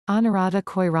Anuradha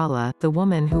Koirala, the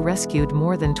woman who rescued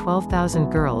more than 12,000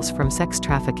 girls from sex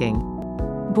trafficking.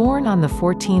 Born on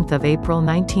 14 April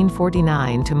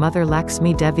 1949 to mother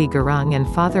Laxmi Devi Gurung and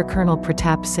father Colonel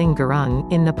Pratap Singh Gurung,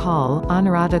 in Nepal,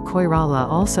 Anuradha Koirala,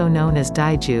 also known as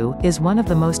Daiju, is one of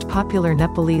the most popular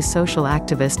Nepalese social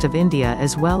activists of India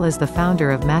as well as the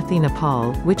founder of Mathi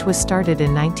Nepal, which was started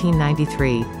in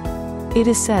 1993. It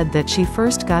is said that she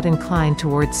first got inclined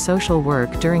towards social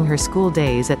work during her school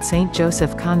days at St.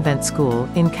 Joseph Convent School,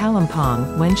 in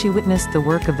Kalimpong, when she witnessed the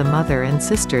work of the mother and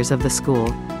sisters of the school.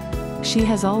 She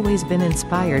has always been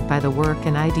inspired by the work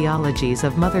and ideologies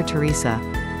of Mother Teresa.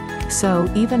 So,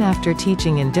 even after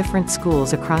teaching in different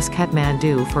schools across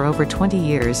Kathmandu for over 20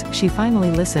 years, she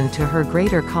finally listened to her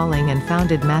greater calling and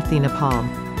founded Mathi Nepal.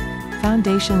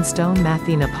 Foundation Stone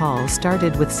Mathi Nepal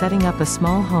started with setting up a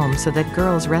small home so that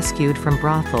girls rescued from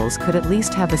brothels could at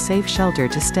least have a safe shelter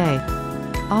to stay.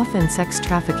 Often sex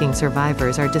trafficking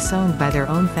survivors are disowned by their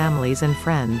own families and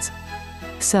friends.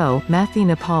 So, Mathi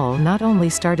Nepal not only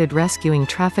started rescuing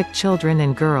trafficked children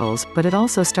and girls, but it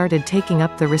also started taking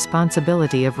up the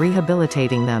responsibility of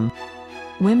rehabilitating them.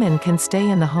 Women can stay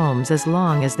in the homes as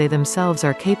long as they themselves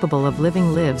are capable of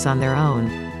living lives on their own.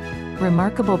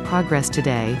 Remarkable progress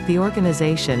today, the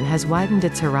organization has widened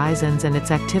its horizons and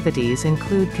its activities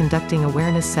include conducting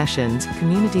awareness sessions,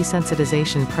 community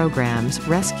sensitization programs,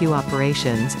 rescue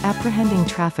operations, apprehending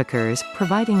traffickers,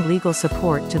 providing legal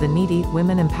support to the needy,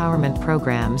 women empowerment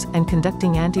programs, and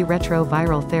conducting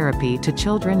antiretroviral therapy to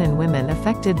children and women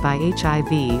affected by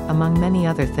HIV, among many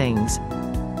other things.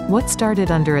 What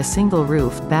started under a single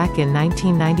roof back in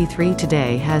 1993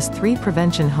 today has 3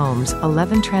 prevention homes,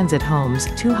 11 transit homes,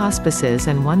 2 hospices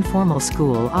and 1 formal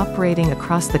school operating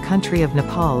across the country of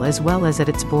Nepal as well as at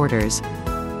its borders.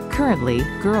 Currently,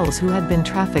 girls who had been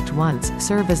trafficked once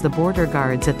serve as the border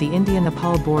guards at the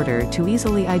India-Nepal border to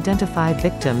easily identify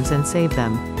victims and save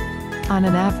them. On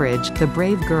an average, the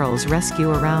brave girls rescue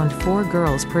around 4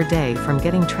 girls per day from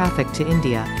getting trafficked to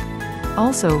India.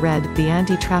 Also read, the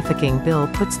anti-trafficking bill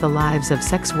puts the lives of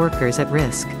sex workers at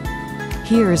risk.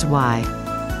 Here's why.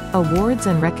 Awards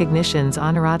and recognitions.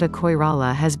 Anuradha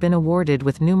Koirala has been awarded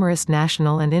with numerous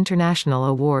national and international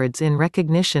awards in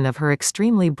recognition of her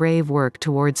extremely brave work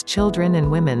towards children and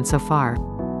women so far.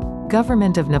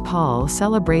 Government of Nepal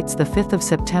celebrates the 5th of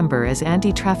September as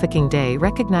Anti-Trafficking Day,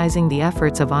 recognizing the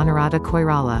efforts of Anuradha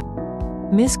Koirala.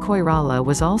 Ms. Koirala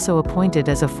was also appointed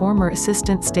as a former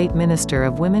Assistant State Minister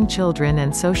of Women, Children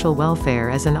and Social Welfare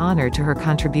as an honor to her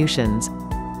contributions.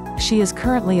 She is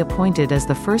currently appointed as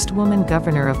the first woman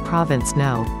governor of Province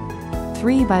No.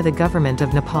 3 by the Government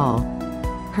of Nepal.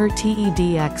 Her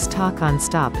TEDx talk on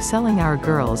Stop Selling Our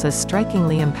Girls is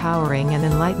strikingly empowering and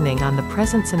enlightening on the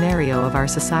present scenario of our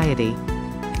society.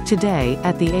 Today,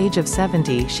 at the age of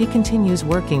 70, she continues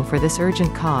working for this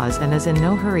urgent cause and is in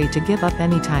no hurry to give up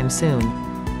anytime soon.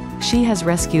 She has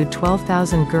rescued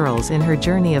 12,000 girls in her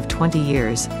journey of 20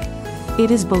 years.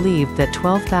 It is believed that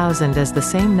 12,000 is the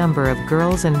same number of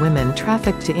girls and women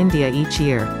trafficked to India each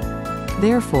year.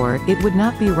 Therefore, it would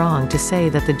not be wrong to say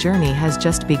that the journey has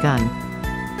just begun.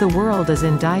 The world is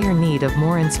in dire need of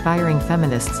more inspiring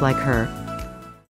feminists like her.